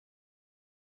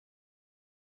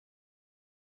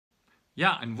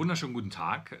Ja, einen wunderschönen guten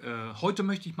Tag. Heute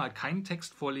möchte ich mal keinen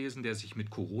Text vorlesen, der sich mit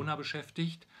Corona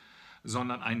beschäftigt,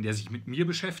 sondern einen, der sich mit mir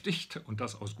beschäftigt, und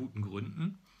das aus guten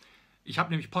Gründen. Ich habe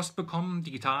nämlich Post bekommen,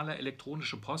 digitale,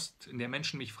 elektronische Post, in der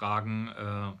Menschen mich fragen,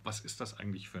 was ist das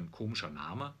eigentlich für ein komischer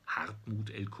Name?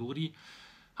 Hartmut El Kurdi.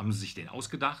 Haben Sie sich den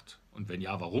ausgedacht? Und wenn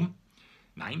ja, warum?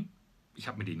 Nein, ich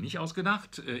habe mir den nicht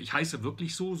ausgedacht. Ich heiße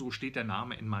wirklich so, so steht der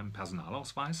Name in meinem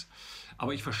Personalausweis.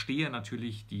 Aber ich verstehe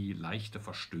natürlich die leichte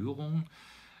Verstörung,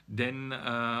 denn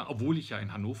obwohl ich ja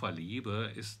in Hannover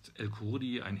lebe, ist El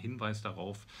Kurdi ein Hinweis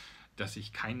darauf, dass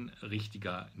ich kein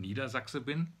richtiger Niedersachse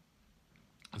bin,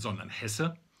 sondern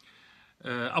Hesse.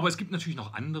 Aber es gibt natürlich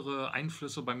noch andere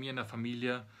Einflüsse bei mir in der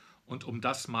Familie. Und um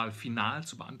das mal final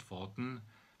zu beantworten,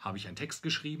 habe ich einen Text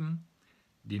geschrieben.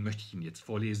 Den möchte ich Ihnen jetzt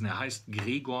vorlesen. Er heißt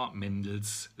GREGOR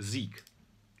MENDELS SIEG.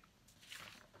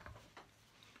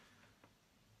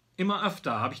 Immer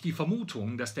öfter habe ich die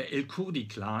Vermutung, dass der El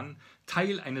Kurdi-Clan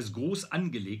Teil eines groß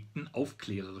angelegten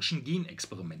aufklärerischen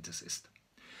Genexperimentes ist.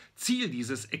 Ziel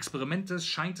dieses Experimentes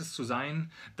scheint es zu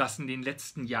sein, das in den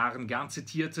letzten Jahren gern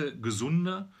zitierte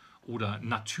gesunde oder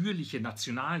natürliche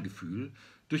Nationalgefühl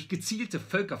durch gezielte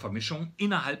Völkervermischung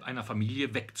innerhalb einer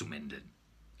Familie wegzumändeln.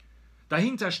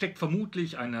 Dahinter steckt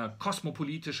vermutlich eine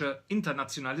kosmopolitische,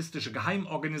 internationalistische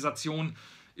Geheimorganisation,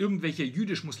 irgendwelche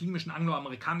jüdisch-muslimischen,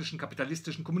 angloamerikanischen,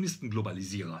 kapitalistischen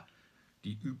Kommunistenglobalisierer,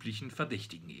 die üblichen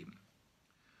Verdächtigen eben.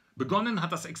 Begonnen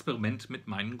hat das Experiment mit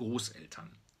meinen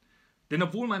Großeltern. Denn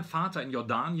obwohl mein Vater in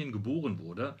Jordanien geboren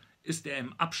wurde, ist er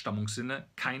im Abstammungssinne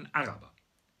kein Araber.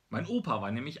 Mein Opa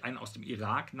war nämlich ein aus dem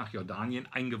Irak nach Jordanien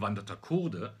eingewanderter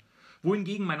Kurde,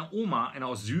 wohingegen meine Oma eine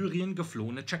aus Syrien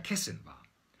geflohene Tscherkessin war.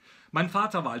 Mein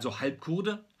Vater war also halb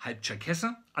Kurde, halb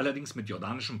Tscherkesse, allerdings mit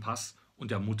jordanischem Pass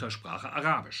und der Muttersprache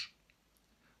Arabisch.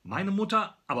 Meine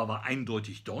Mutter aber war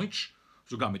eindeutig deutsch,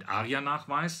 sogar mit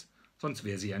Aria-Nachweis, sonst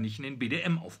wäre sie ja nicht in den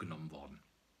BDM aufgenommen worden.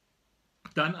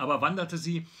 Dann aber wanderte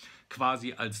sie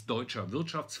quasi als deutscher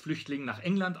Wirtschaftsflüchtling nach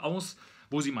England aus,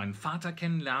 wo sie meinen Vater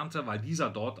kennenlernte, weil dieser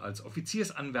dort als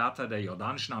Offiziersanwärter der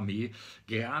jordanischen Armee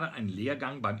gerade einen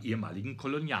Lehrgang beim ehemaligen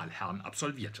Kolonialherrn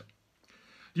absolvierte.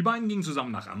 Die beiden gingen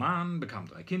zusammen nach Amman, bekamen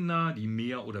 3 Kinder, die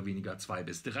mehr oder weniger 2-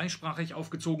 bis 3-sprachig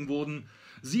aufgezogen wurden,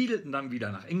 siedelten dann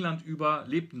wieder nach England über,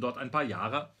 lebten dort ein paar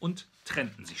Jahre und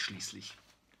trennten sich schließlich.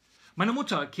 Meine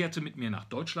Mutter kehrte mit mir nach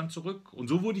Deutschland zurück und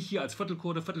so wurde ich hier als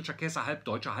Viertelkurde, Vierteltscherkesse, halb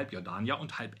Deutscher, halb Jordanier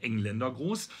und halb Engländer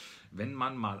groß, wenn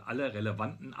man mal alle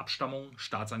relevanten Abstammungen,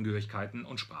 Staatsangehörigkeiten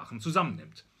und Sprachen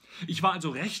zusammennimmt. Ich war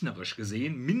also rechnerisch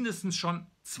gesehen mindestens schon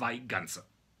 2 Ganze.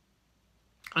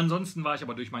 Ansonsten war ich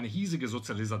aber durch meine hiesige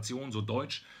Sozialisation so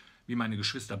deutsch wie meine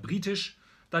Geschwister britisch,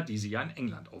 da diese ja in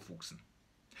England aufwuchsen.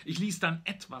 Ich ließ dann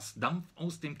etwas Dampf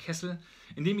aus dem Kessel,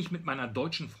 indem ich mit meiner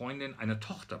deutschen Freundin eine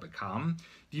Tochter bekam,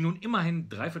 die nun immerhin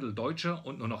 3/4 Deutsche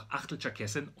und nur noch 1/8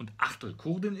 Tscherkessin und 1/8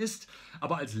 Kurdin ist,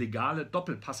 aber als legale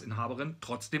Doppelpassinhaberin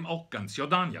trotzdem auch ganz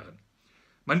Jordanierin.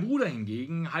 Mein Bruder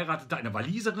hingegen heiratete eine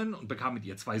Waliserin und bekam mit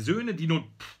ihr 2 Söhne, die nun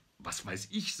was weiß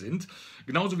ich sind,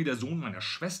 genauso wie der Sohn meiner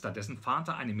Schwester, dessen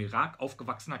Vater ein im Irak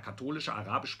aufgewachsener katholischer,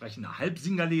 arabisch sprechender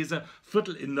Halbsingalese,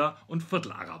 Viertelinder und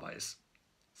Viertelaraber ist.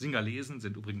 Singalesen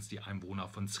sind übrigens die Einwohner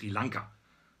von Sri Lanka,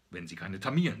 wenn sie keine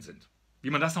Tamilen sind. Wie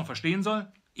man das noch verstehen soll?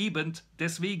 Eben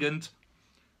deswegen.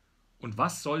 Und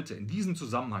was sollte in diesem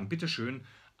Zusammenhang bitteschön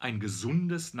ein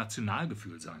gesundes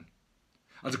Nationalgefühl sein?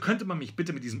 Also könnte man mich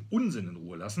bitte mit diesem Unsinn in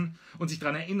Ruhe lassen und sich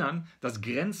daran erinnern, dass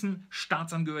Grenzen,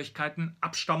 Staatsangehörigkeiten,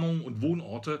 Abstammungen und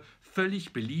Wohnorte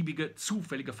völlig beliebige,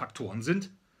 zufällige Faktoren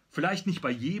sind. Vielleicht nicht bei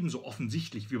jedem so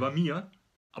offensichtlich wie bei mir,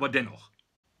 aber dennoch.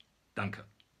 Danke.